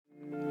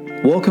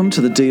Welcome to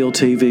the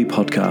DLTV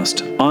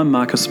podcast. I'm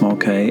Marcus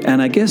Mulcahy,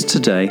 and our guest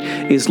today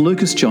is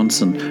Lucas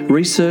Johnson,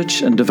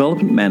 Research and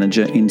Development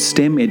Manager in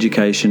STEM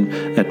Education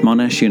at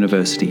Monash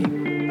University.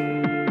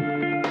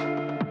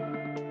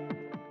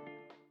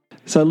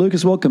 So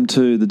Lucas, welcome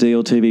to the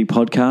DLTV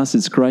podcast.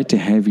 It's great to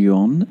have you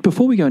on.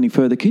 Before we go any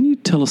further, can you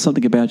tell us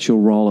something about your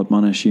role at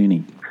Monash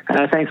Uni?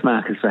 Thanks,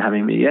 Marcus, for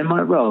having me. Yeah,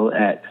 my role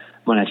at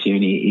Monash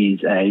Uni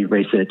is a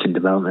Research and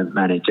Development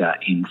Manager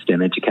in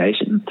STEM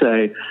Education.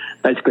 So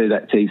basically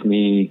that sees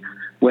me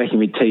working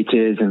with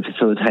teachers and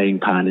facilitating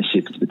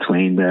partnerships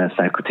between the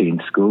faculty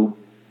and school.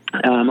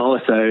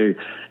 Also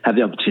have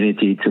the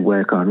opportunity to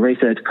work on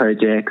research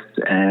projects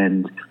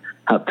and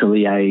help to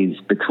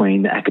liaise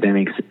between the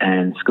academics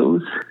and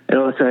schools. It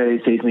also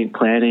sees me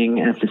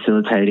planning and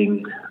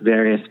facilitating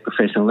various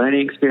professional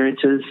learning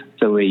experiences.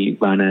 So we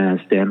run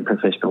a STEM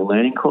professional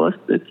learning course.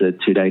 It's a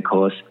 2-day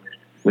course.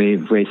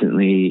 We've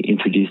recently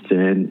introduced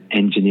an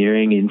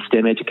engineering in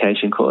STEM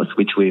education course,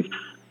 which we've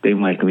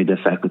been working with the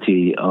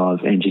Faculty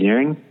of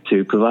Engineering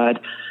to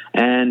provide.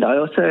 And I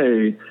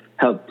also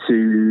help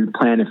to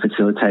plan and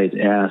facilitate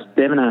our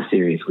Seminar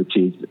series, which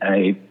is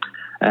a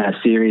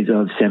series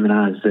of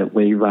seminars that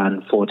we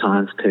run 4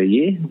 times per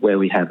year, where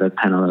we have a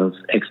panel of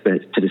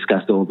experts to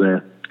discuss all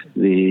the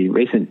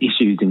recent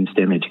issues in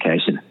STEM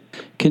education.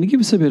 Can you give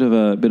us a bit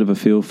of a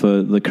feel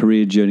for the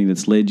career journey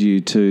that's led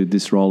you to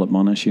this role at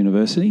Monash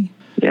University?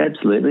 Yeah,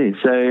 absolutely.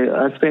 So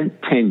I spent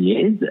 10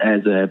 years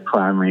as a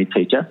primary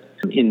teacher.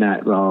 In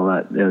that role,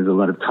 there was a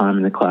lot of time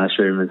in the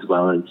classroom as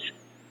well as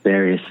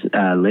various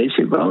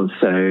leadership roles.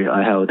 So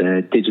I held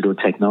a digital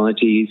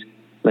technologies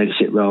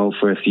leadership role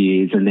for a few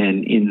years, and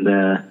then in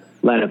the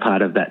latter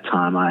part of that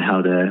time, I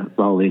held a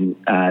role in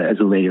as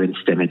a leader in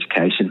STEM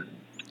education.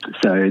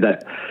 So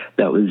that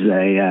was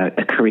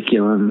a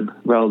curriculum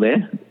role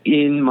there.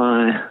 In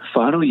my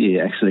final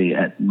year, actually,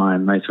 at my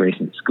most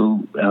recent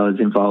school, I was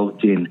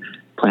involved in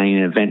planning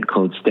an event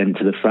called STEM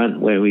to the Front,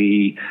 where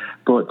we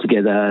brought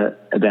together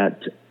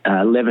about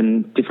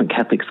 11 different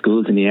Catholic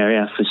schools in the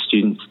area for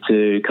students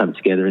to come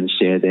together and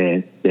share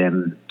their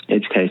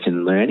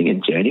education, learning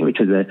and journey, which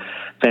was a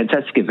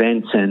fantastic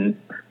event. And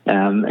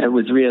it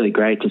was really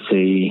great to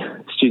see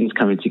students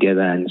coming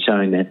together and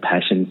showing their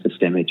passion for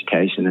STEM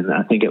education. And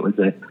I think it was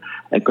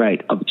a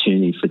great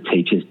opportunity for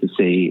teachers to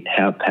see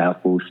how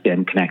powerful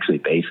STEM can actually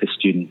be for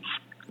students.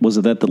 Was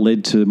it that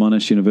led to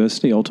Monash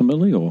University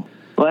ultimately, or?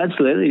 Well,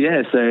 absolutely,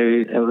 yeah. So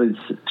it was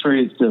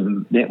through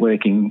some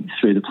networking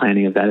through the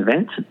planning of that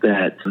event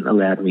that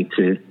allowed me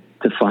to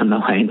find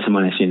my way into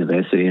Monash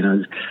University, and it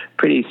was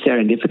pretty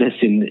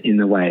serendipitous in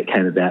the way it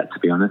came about, to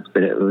be honest.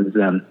 But it was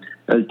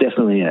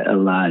definitely a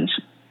large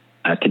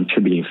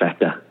contributing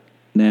factor.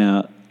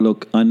 Now,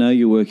 look, I know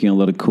you're working on a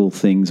lot of cool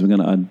things.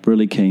 I'm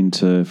really keen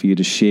for you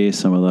to share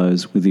some of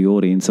those with the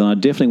audience, and I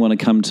definitely want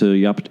to come to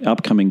your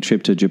upcoming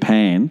trip to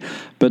Japan.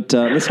 But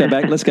let's go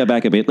back. Let's go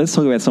back a bit. Let's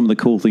talk about some of the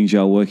cool things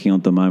you're working on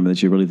at the moment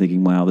that you're really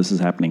thinking, "Wow, this is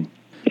happening."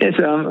 Yeah,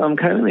 so I'm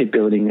currently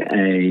building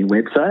a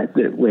website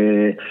that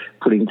we're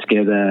putting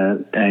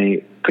together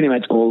pretty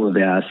much all of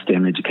our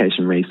STEM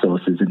education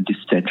resources and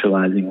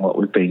decentralising what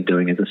we've been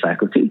doing as a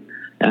faculty.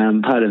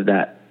 Part of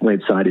that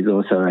website is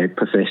also a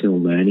professional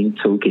learning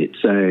toolkit.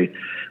 So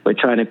we're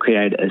trying to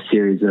create a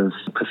series of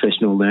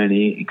professional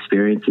learning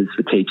experiences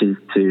for teachers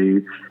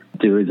to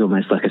do as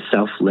almost like a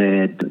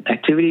self-led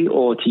activity,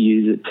 or to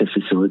use it to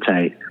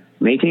facilitate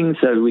meetings.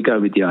 So we go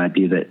with the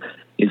idea that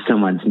if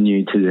someone's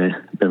new to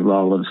the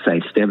role of,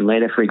 say, STEM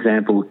leader, for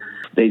example,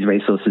 these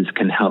resources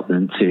can help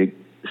them to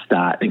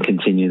start and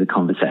continue the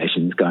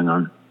conversations going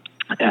on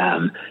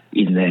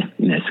in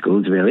their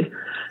schools, really.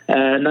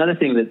 Another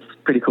thing that's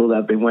pretty cool that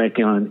I've been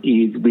working on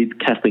is with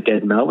Catholic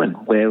Ed Melbourne,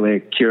 where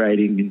we're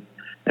curating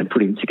and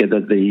putting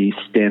together the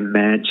STEM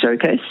Man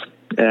Showcase.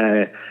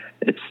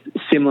 It's a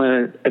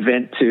similar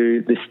event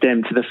to the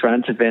STEM to the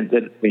Front event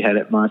that we had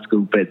at my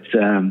school, but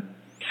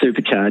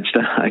supercharged,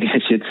 I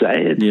guess you'd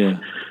say. Yeah.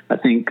 I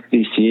think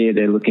this year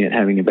they're looking at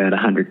having about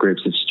 100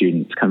 groups of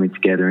students coming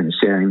together and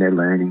sharing their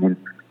learning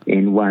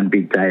in one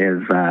big day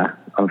of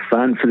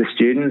fun for the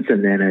students,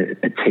 and then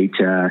a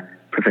teacher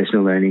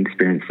professional learning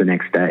experience the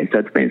next day. So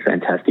it's been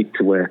fantastic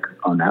to work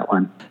on that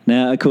one.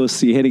 Now, of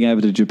course, you're heading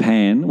over to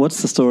Japan.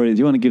 What's the story? Do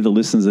you want to give the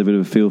listeners a bit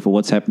of a feel for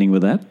what's happening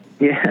with that?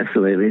 Yeah,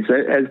 absolutely. So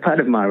as part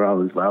of my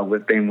role as well,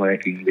 we've been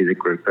working with a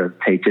group of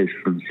teachers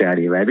from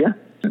Saudi Arabia,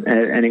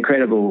 an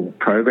incredible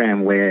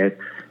program where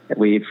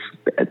we've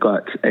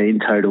got in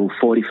total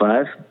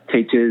 45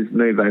 teachers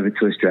move over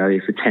to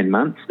Australia for 10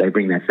 months. They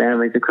bring their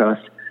families across.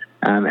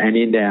 And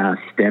in our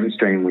STEM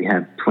stream, we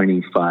have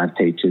 25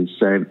 teachers.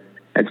 So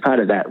as part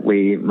of that,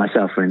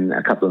 myself and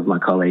a couple of my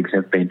colleagues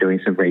have been doing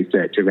some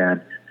research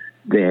around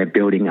their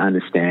building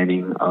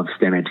understanding of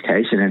STEM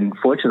education. And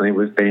fortunately,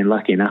 we've been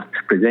lucky enough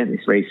to present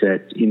this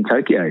research in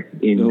Tokyo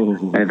in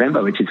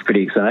November, which is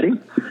pretty exciting.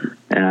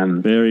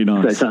 Very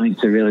nice. So something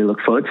to really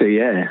look forward to,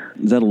 yeah.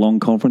 Is that a long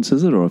conference,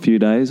 is it, or a few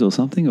days or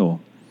something? Or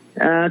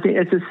I think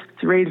it's a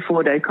 3 to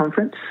 4 day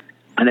conference,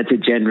 and it's a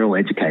general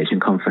education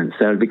conference.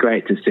 So it'd be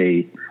great to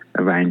see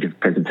a range of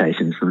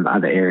presentations from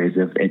other areas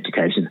of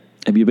education.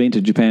 Have you been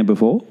to Japan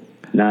before?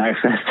 No,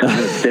 first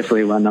time. It's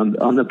definitely one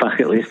on the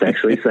bucket list,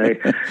 actually. So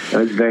it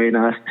was very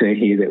nice to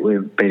hear that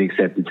we've been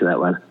accepted to that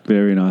one.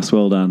 Very nice.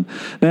 Well done.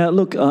 Now,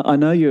 look, I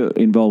know you're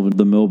involved with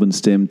the Melbourne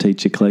STEM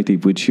Teacher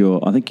Collective, which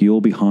I think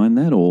you're behind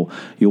that, or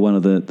you're one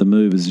of the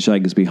movers and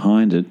shakers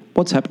behind it.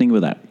 What's happening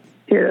with that?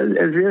 Yeah,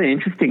 it was really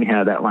interesting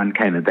how that one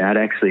came about,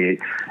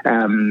 actually.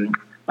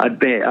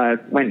 I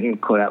went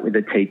and caught up with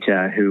a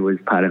teacher who was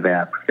part of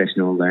our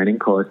professional learning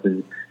course,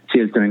 and she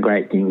was doing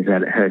great things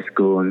at her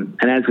school. And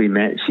as we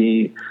met,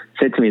 she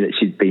said to me that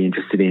she'd be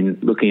interested in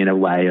looking at a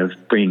way of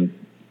bringing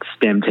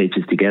STEM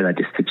teachers together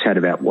just to chat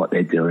about what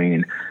they're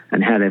doing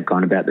and how they've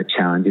gone about the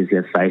challenges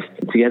they've faced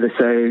together.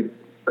 So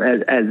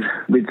as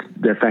with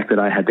the fact that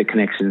I had the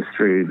connections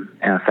through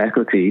our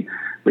faculty,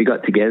 we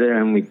got together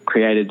and we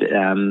created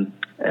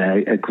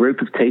a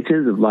group of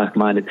teachers, of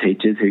like-minded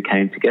teachers who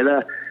came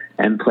together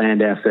and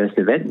planned our first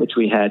event, which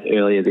we had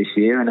earlier this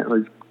year. And it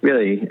was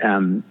really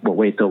what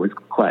we thought was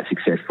quite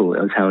successful.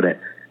 It was held at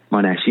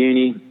Monash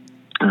Uni.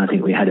 I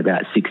think we had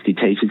about 60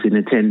 teachers in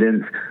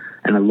attendance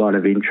and a lot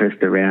of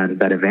interest around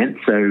that event.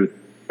 So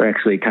we're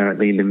actually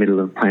currently in the middle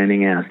of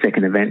planning our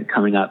second event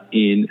coming up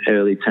in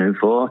early term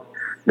 4.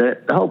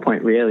 The whole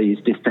point really is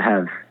just to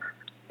have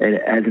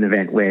it as an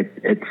event where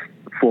it's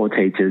for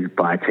teachers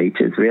by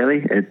teachers,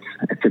 really.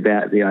 It's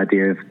about the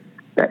idea of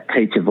that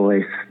teacher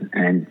voice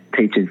and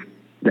teachers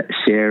that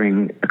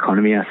sharing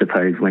economy, I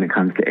suppose, when it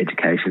comes to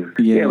education.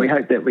 Yeah, we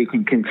hope that we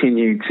can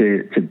continue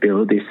to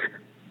build this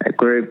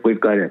group. We've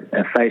got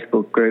a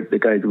Facebook group that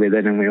goes with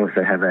it, and we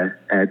also have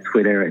a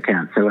Twitter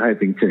account. So we're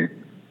hoping to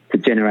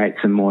generate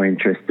some more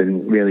interest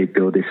and really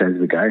build this as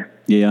we go.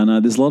 Yeah, I know.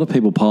 There's a lot of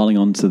people piling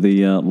onto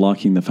the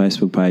liking the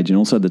Facebook page and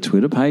also the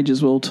Twitter page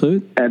as well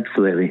too.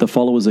 Absolutely. The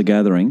followers are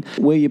gathering.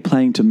 Where are you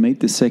planning to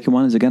meet this second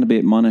one? Is it going to be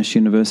at Monash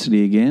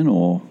University again,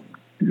 or...?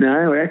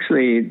 No, we're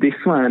actually, this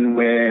one,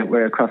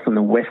 we're across on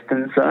the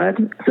western side.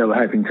 So we're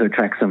hoping to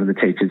attract some of the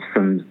teachers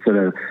from sort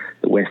of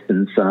the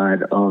western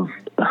side of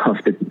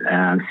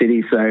the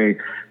city. So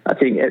I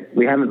think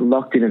we haven't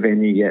locked in a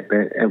venue yet,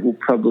 but it will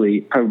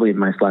probably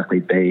most likely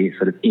be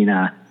sort of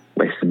inner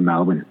western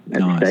Melbourne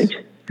at this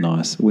stage.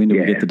 Nice. When do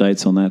we get the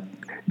dates on that?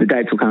 The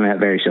dates will come out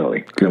very shortly.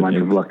 Good. So once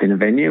we've locked in a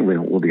venue,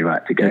 we'll be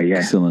right to go.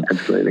 Excellent. Yeah,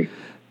 absolutely.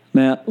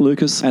 Now,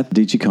 Lucas, at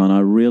DigiCon, I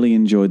really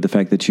enjoyed the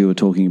fact that you were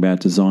talking about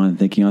design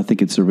thinking. I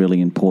think it's a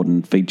really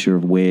important feature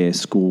of where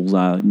schools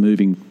are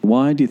moving.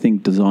 Why do you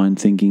think design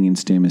thinking in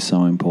STEM is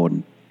so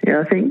important?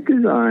 Yeah, I think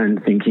design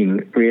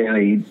thinking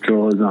really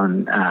draws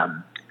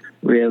on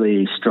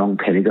really strong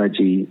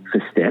pedagogy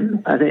for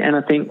STEM.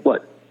 I think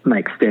what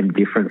makes STEM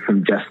different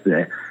from just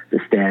the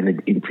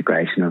standard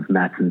integration of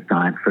maths and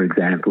science, for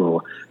example,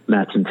 or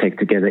maths and tech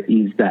together,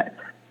 is that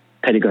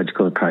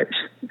pedagogical approach.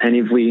 And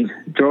if we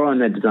draw on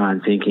the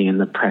design thinking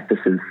and the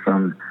practices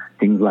from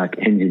things like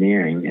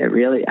engineering, it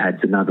really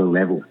adds another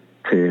level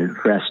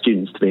for our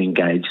students to be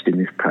engaged in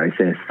this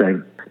process.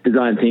 So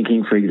design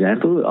thinking, for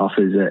example,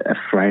 offers a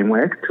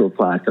framework to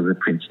apply some of the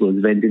principles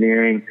of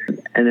engineering,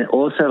 and it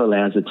also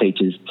allows the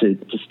teachers to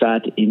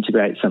start to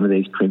integrate some of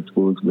these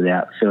principles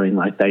without feeling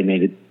like they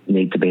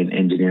need to be an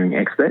engineering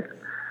expert.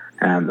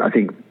 I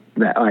think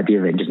that idea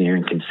of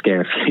engineering can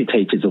scare a few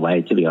teachers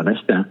away, to be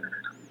honest.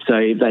 So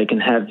if they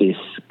can have this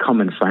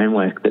common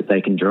framework that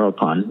they can draw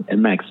upon, it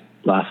makes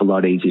life a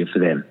lot easier for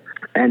them.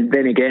 And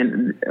then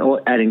again,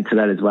 adding to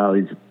that as well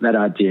is that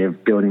idea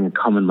of building a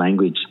common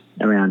language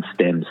around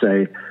STEM.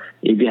 So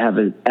if you have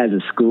as a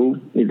school,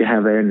 if you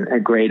have an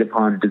agreed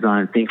upon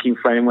design thinking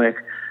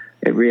framework,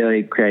 it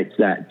really creates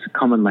that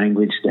common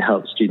language to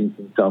help students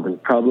in solving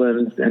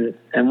problems.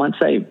 And once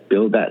they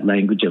build that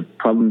language of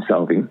problem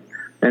solving,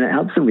 then it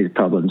helps them with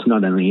problems,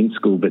 not only in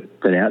school, but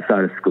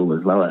outside of school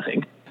as well, I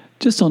think.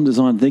 Just on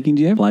design thinking,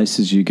 do you have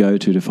places you go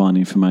to find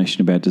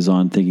information about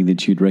design thinking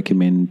that you'd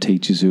recommend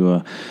teachers who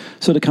are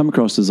sort of come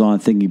across design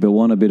thinking but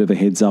want a bit of a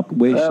heads up?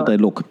 Where should they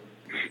look?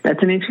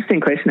 That's an interesting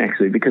question,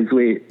 actually, because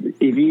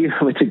if you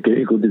were to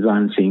Google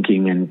design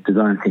thinking and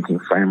design thinking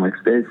frameworks,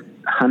 there's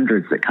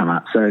hundreds that come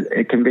up. So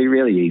it can be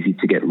really easy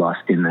to get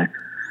lost in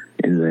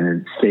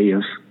the sea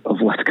of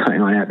what's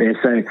going on out there.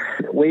 So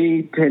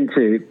we tend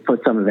to, for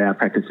some of our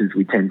practices,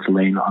 we tend to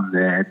lean on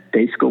the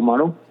D-School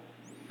model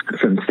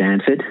from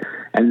Stanford.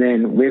 And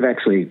then we've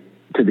actually,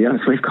 to be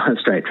honest, we've gone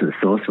straight to the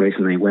source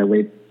recently, where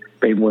we've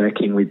been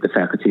working with the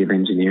Faculty of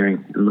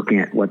Engineering and looking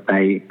at what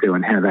they do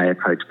and how they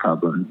approach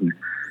problems. And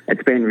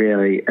it's been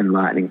really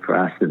enlightening for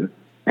us.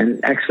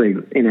 And actually,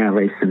 in our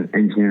recent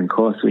engineering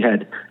course, we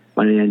had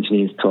one of the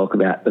engineers talk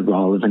about the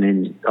role of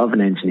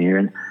an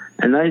engineer.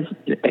 And those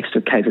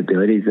extra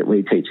capabilities that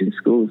we teach in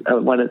schools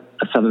are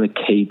some of the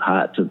key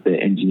parts of the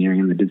engineering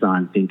and the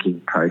design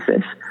thinking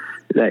process.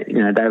 They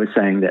were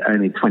saying that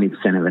only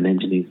 20% of an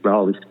engineer's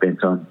role is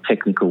spent on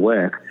technical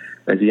work,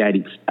 whereas the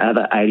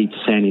other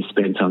 80% is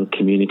spent on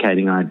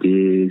communicating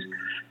ideas,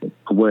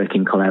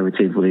 working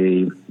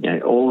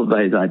collaboratively, all of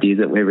those ideas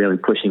that we're really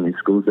pushing in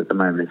schools at the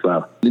moment as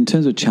well. In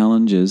terms of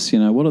challenges,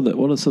 what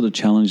are sort of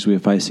challenges we're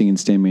facing in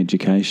STEM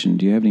education?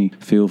 Do you have any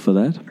feel for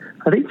that?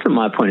 I think from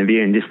my point of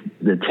view and just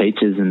the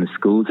teachers and the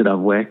schools that I've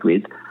worked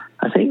with,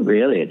 I think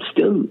really it's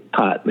still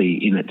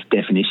partly in its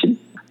definition.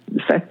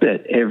 The fact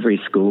that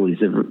every school is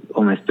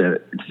almost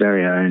its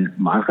very own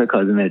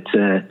microcosm. It's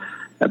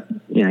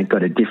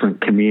got a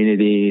different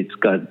community. It's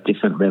got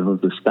different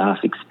levels of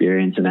staff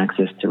experience and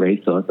access to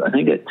resource. I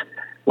think it's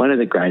one of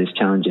the greatest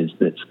challenges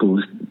that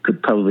schools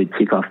could probably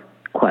tick off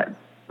quite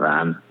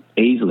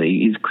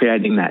easily is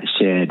creating that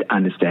shared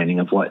understanding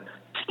of what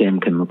STEM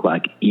can look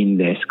like in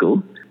their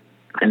school.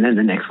 And then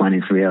the next one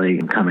is really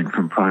coming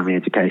from primary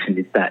education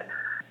is that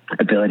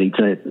ability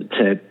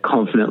to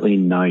confidently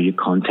know your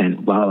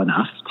content well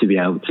enough to be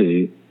able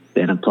to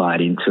then apply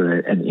it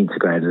into an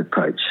integrated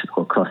approach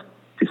or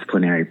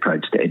cross-disciplinary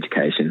approach to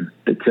education.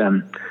 But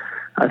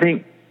I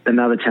think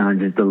another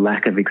challenge is the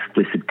lack of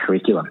explicit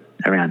curriculum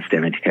around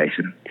STEM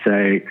education.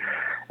 So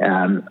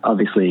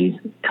obviously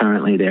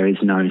currently there is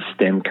no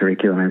STEM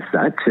curriculum as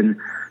such, and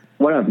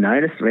what I've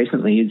noticed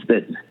recently is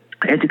that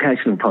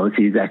educational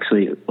policy is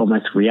actually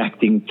almost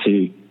reacting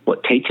to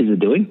what teachers are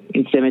doing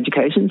in STEM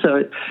education.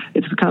 So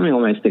it's becoming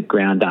almost a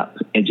ground-up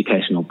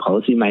educational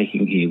policy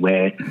making here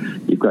where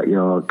you've got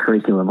your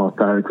curriculum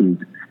authorities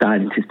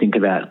starting to think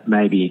about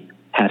maybe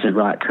how to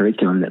write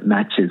curriculum that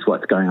matches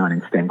what's going on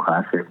in STEM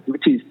classrooms,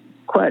 which is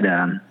quite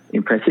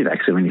impressive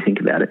actually when you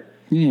think about it.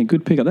 Yeah,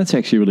 good pickup. That's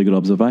actually a really good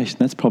observation.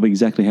 That's probably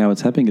exactly how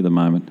it's happening at the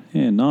moment.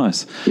 Yeah,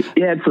 nice.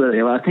 Yeah,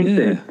 absolutely. Well, I think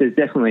there's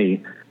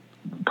definitely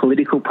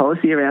political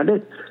policy around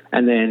it.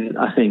 And then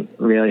I think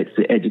really it's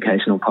the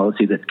educational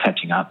policy that's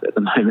catching up at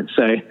the moment.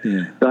 So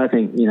I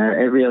think, it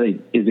really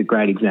is a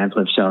great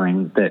example of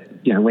showing that,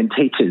 when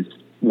teachers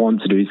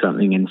want to do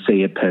something and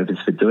see a purpose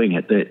for doing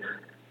it, that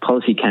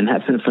policy can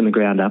happen from the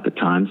ground up at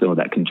times, or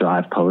that can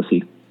drive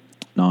policy.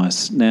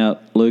 Nice. Now,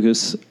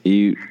 Lucas,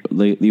 the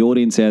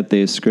audience out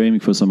there is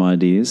screaming for some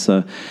ideas.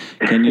 So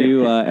can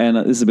you, and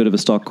this is a bit of a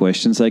stock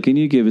question, so can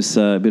you give us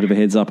a bit of a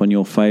heads up on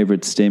your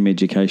favourite STEM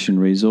education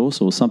resource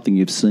or something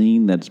you've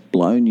seen that's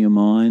blown your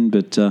mind,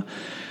 but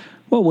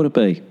what would it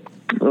be?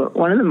 Well,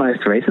 one of the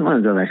most recent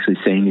ones I've actually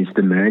seen is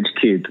the Merge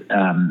Cube.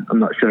 I'm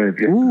not sure if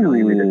you're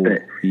familiar with it,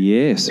 but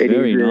yes,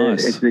 very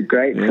nice. It's a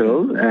great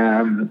tool.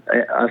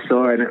 I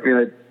saw it and it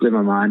really blew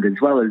my mind, as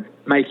well as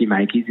Makey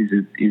Makeys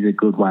is a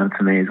good one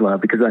for me as well,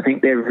 because I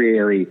think they're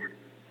really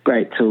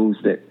great tools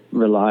that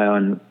rely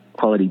on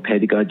quality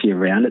pedagogy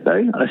around it,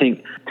 though. I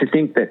think to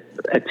think that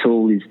a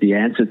tool is the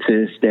answer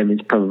to STEM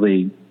is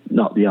probably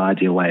not the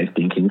ideal way of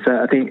thinking.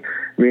 So I think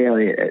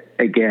really,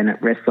 again, it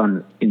rests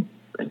on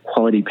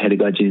quality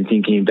pedagogy and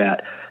thinking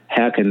about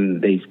how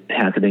can these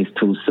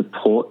tools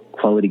support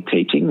quality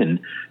teaching, and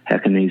how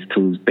can these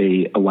tools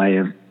be a way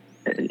of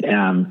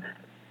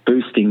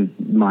boosting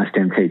my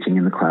STEM teaching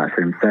in the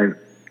classroom. So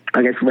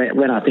I guess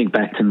when I think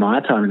back to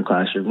my time in the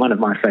classroom, one of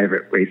my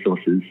favourite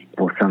resources,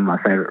 or some of my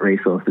favourite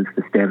resources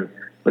for STEM,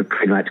 were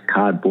pretty much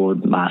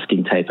cardboard,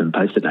 masking tape and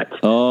Post-it notes.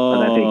 Oh,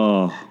 and I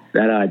think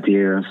that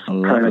idea of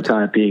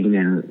prototyping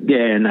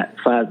and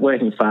that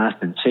working fast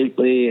and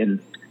cheaply,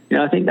 and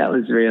I think that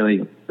was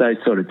really those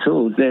sort of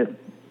tools. They're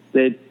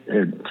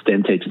a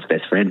STEM teacher's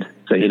best friend.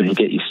 So you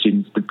get your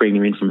students to bring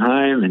them in from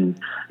home, and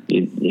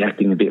you're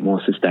acting a bit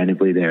more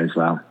sustainably there as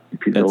well,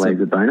 which is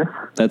always a bonus.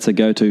 That's a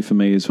go-to for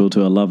me as well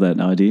too. I love that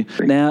idea.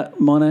 Now,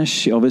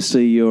 Monash,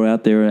 obviously you're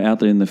out there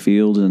in the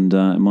field, and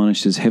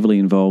Monash is heavily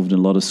involved in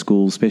a lot of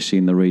schools, especially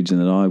in the region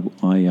that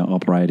I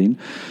operate in.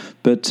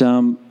 But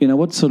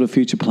what sort of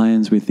future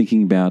plans we're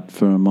thinking about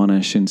for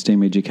Monash and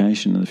STEM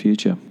education in the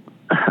future?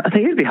 I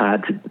think it'd be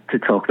hard to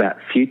talk about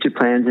future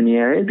plans in the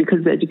area,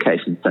 because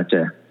education is such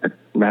a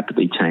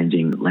rapidly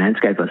changing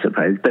landscape, I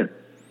suppose. But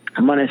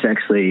Monash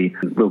actually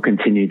will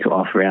continue to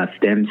offer our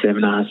STEM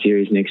seminar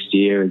series next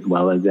year, as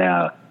well as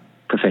our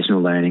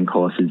professional learning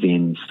courses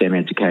in STEM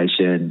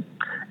education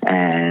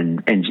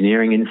and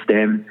engineering in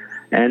STEM.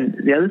 And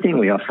the other thing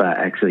we offer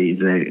actually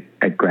is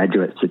a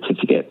graduate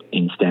certificate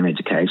in STEM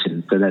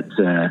education. So that's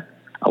a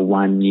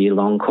 1-year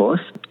long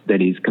course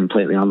that is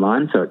completely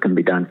online, so it can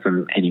be done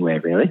from anywhere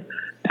really.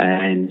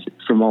 And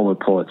from all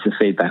reports, the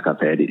feedback I've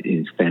heard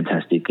is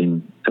fantastic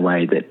in the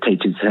way that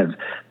teachers have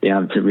been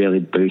able to really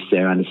boost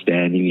their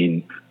understanding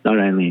in not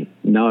only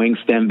knowing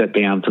STEM, but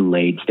being able to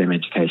lead STEM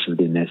education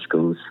within their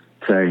schools.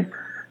 So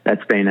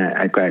that's been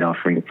a great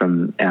offering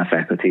from our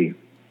faculty.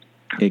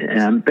 But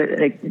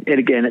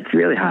again, it's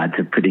really hard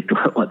to predict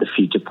what the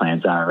future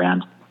plans are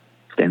around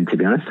STEM, to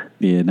be honest.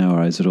 Yeah, no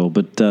worries at all.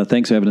 But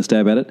thanks for having a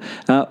stab at it.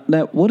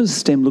 Now, what does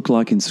STEM look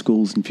like in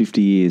schools in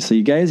 50 years? So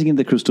you're gazing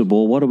into the crystal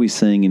ball. What are we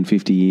seeing in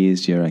 50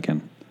 years, do you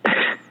reckon?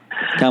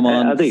 Come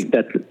on. I think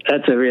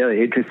that's a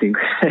really interesting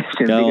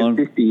question. Because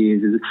 50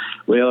 years,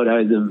 we all know,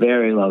 is a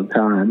very long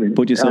time. And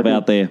put yourself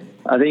out there.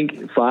 I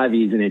think 5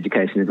 years in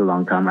education is a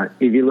long time.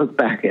 If you look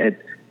back at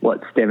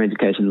what STEM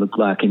education looked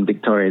like in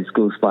Victorian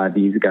schools 5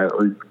 years ago, it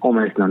was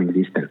almost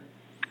non-existent.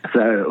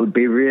 So it would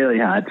be really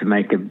hard to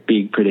make a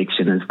big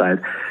prediction as far as,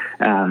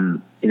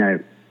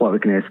 what we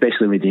can do,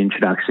 especially with the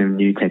introduction of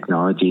new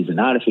technologies and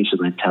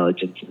artificial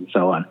intelligence and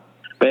so on.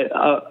 But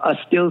I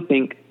still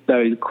think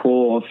those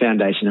core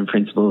foundation and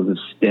principles of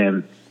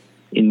STEM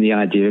in the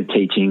idea of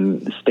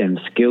teaching STEM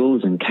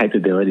skills and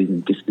capabilities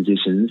and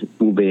dispositions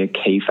will be a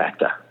key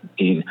factor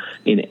in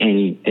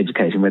any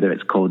education, whether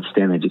it's called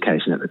STEM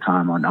education at the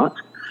time or not.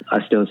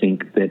 I still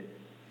think that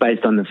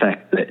based on the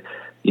fact that,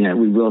 you know,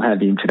 we will have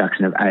the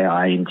introduction of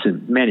AI into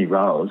many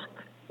roles,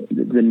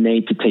 the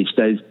need to teach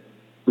those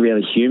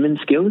really human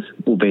skills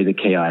will be the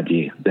key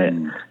idea, that,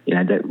 you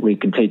know, that we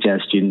can teach our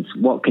students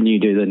what can you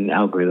do that an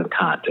algorithm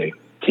can't do.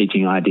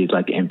 Teaching ideas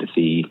like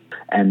empathy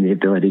and the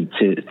ability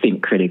to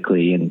think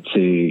critically and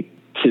to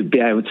be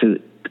able to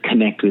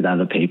connect with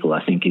other people,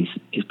 I think is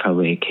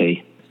probably a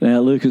key. Now,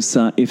 Lucas,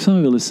 if some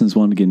of your listeners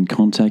want to get in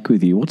contact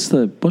with you, what's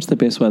the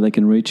best way they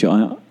can reach you?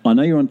 I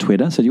know you're on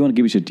Twitter, so do you want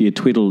to give us your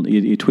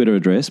Twitter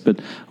address, but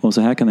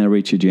also how can they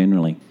reach you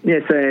generally?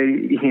 Yeah, so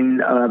you can,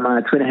 my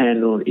Twitter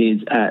handle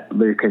is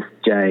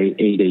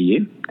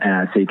 @LucasJEDU,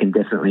 so you can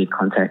definitely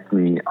contact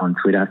me on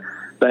Twitter.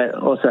 But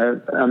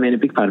also, I mean, a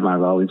big part of my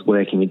role is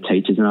working with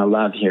teachers, and I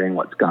love hearing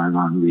what's going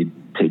on with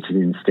teachers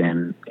in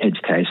STEM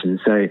education.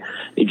 So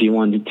if you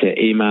wanted to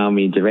email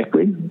me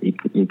directly,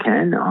 you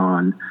can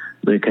on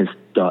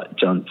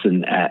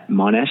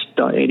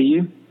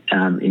lucas.johnson@monash.edu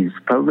is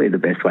probably the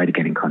best way to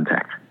get in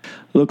contact.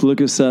 Look,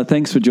 Lucas,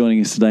 thanks for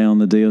joining us today on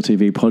the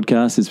DLTV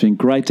podcast. It's been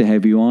great to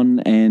have you on,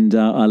 and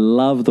I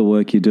love the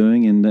work you're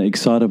doing and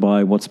excited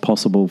by what's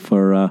possible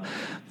for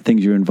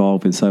things you're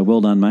involved with. So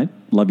well done, mate.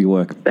 Love your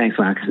work. Thanks,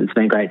 Marcus. It's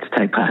been great to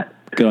take part.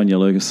 Good on you,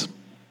 Lucas.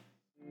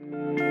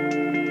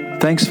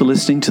 Thanks for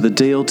listening to the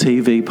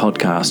DLTV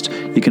podcast.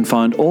 You can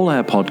find all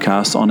our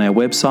podcasts on our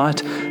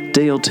website,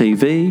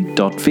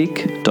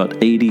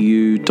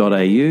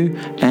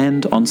 dltv.vic.edu.au,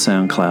 and on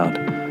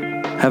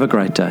SoundCloud. Have a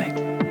great day.